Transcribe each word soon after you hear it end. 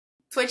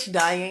Twitch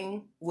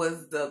dying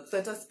was the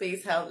Twitter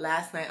space held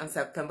last night on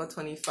September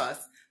 21st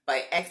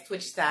by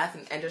ex-Twitch staff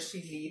and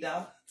industry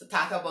leader to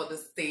talk about the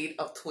state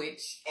of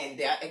Twitch and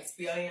their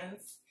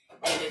experience.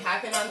 And it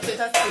happened on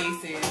Twitter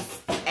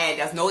Spaces, and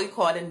there's no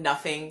recording,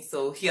 nothing,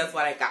 so here's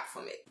what I got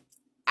from it.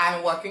 I'm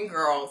a working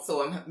girl,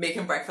 so I'm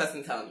making breakfast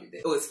and telling you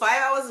this. It was 5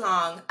 hours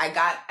long. I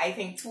got, I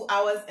think, 2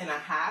 hours and a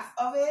half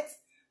of it,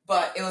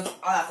 but it was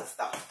a lot of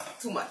stuff.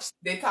 Too much.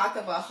 They talked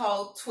about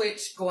how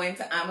Twitch going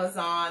to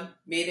Amazon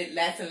made it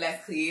less and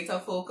less creator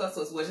focused,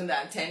 so it's losing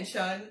the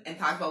attention, and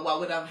talked about what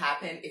would have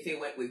happened if it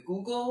went with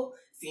Google,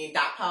 seeing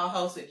that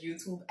powerhouse with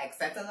YouTube,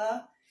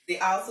 etc. They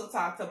also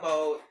talked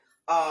about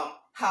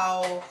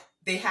how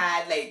they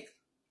had like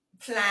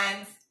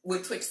plans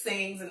with Twitch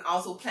Sings and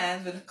also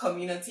plans with the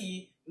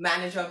community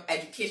manager of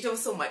education. There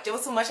was so much. There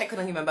was so much I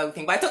couldn't remember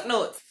everything, but I took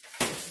notes.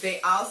 They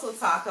also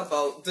talk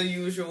about the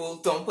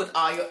usual, don't put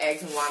all your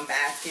eggs in one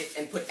basket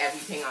and put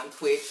everything on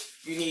Twitch.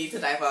 You need to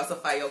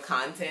diversify your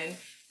content.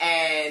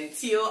 And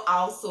Theo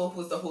also,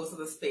 who's the host of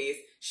the space,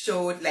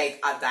 showed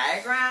like a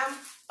diagram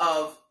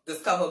of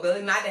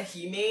discoverability, not that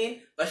he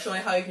made, but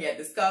showing how you can get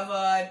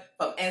discovered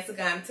from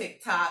Instagram,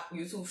 TikTok,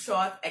 YouTube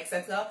Shorts,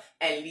 etc.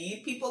 and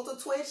lead people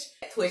to Twitch.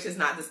 Twitch is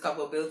not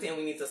discoverability, and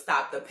we need to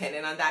stop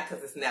depending on that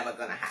because it's never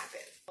gonna happen.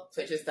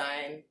 Twitch is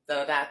dying.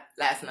 That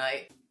last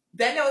night.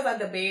 Then there was a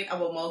debate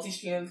about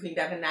multi-streaming between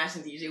Devin Nash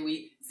and DJ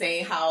Week,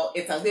 saying how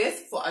it's a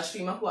risk for a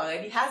streamer who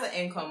already has an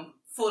income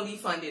fully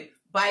funded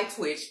by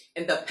Twitch,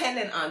 and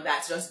dependent on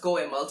that, just go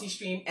and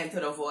multi-stream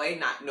into the void,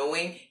 not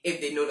knowing if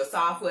they know the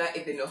software,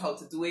 if they know how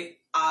to do it,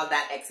 all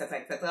that, etc.,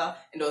 etc.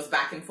 And those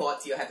back and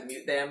forth, you had to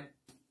mute them.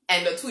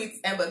 And the tweets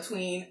in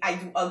between, I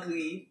do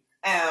agree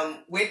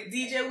with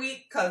DJ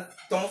Week, because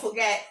don't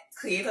forget,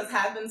 creators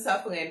have been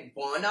suffering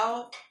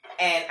burnout,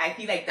 and I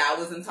feel like that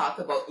wasn't talked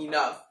about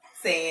enough.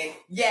 Saying,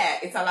 yeah,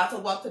 it's a lot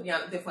of work to be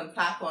on different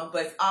platforms,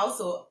 but it's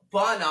also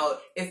burnout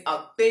is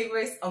a big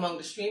risk among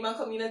the streamer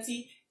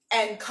community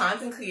and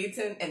content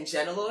creating in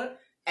general.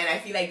 And I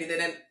feel like they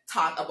didn't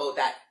talk about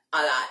that a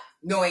lot,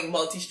 knowing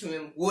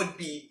multi-streaming would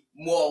be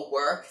more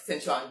work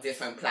since you're on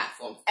different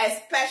platforms,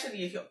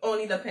 especially if you're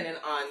only dependent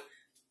on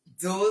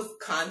those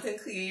content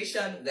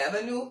creation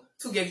revenue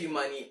to give you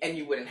money, and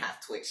you wouldn't have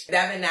Twitch.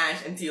 Devin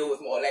Nash and Theo was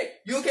more like,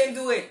 you can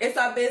do it, it's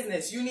a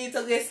business, you need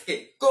to risk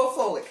it, go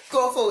for it,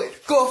 go for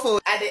it, go for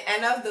it. At the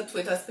end of the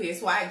Twitter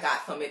space, what I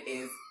got from it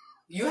is,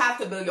 you have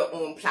to build your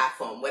own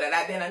platform, whether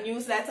that be in a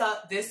newsletter,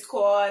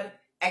 Discord,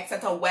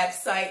 etc.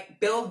 website,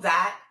 build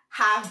that,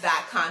 have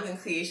that content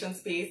creation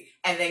space,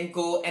 and then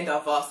go and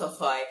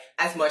diversify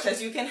as much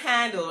as you can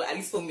handle, at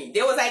least for me.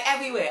 There was like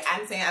everywhere,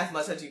 I'm saying as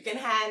much as you can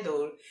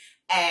handle,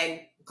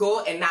 and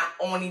go and not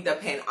only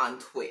depend on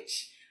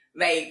Twitch.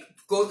 Like,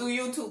 go do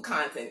YouTube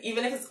content,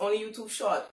 even if it's only YouTube short.